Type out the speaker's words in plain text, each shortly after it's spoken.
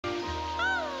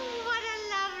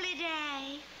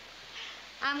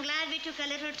I'm glad we took a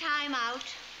little time out.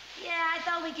 Yeah, I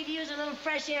thought we could use a little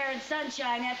fresh air and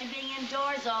sunshine after being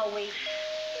indoors all week.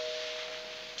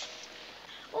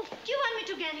 Oh, do you want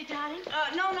me to get it, darling?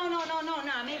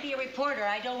 No. Maybe a reporter.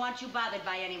 I don't want you bothered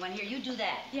by anyone. Here, you do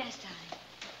that. Yes, darling.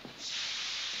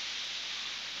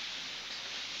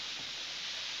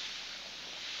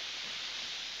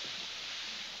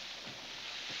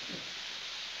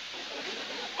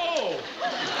 Oh!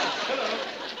 Hello.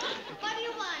 What do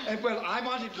you want? Well, I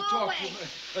wanted to Go talk away.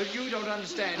 to you. You don't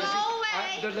understand. Go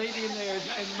away. The lady in there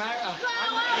is married. Go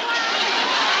away.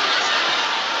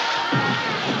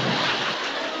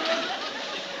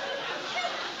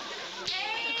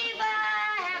 Eva,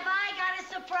 have I got a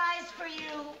surprise for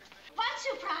you? What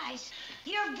surprise?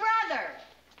 Your brother.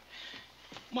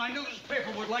 My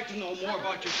newspaper would like to know more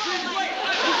about your...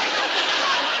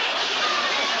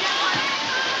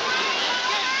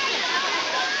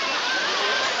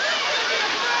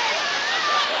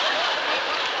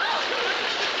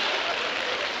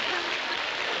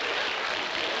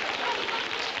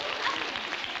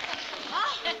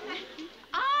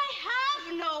 I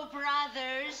have no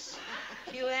brothers.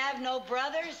 You have no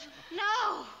brothers?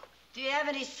 No. Do you have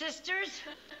any sisters?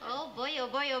 Oh, boy,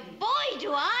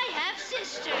 do I have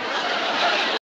sisters.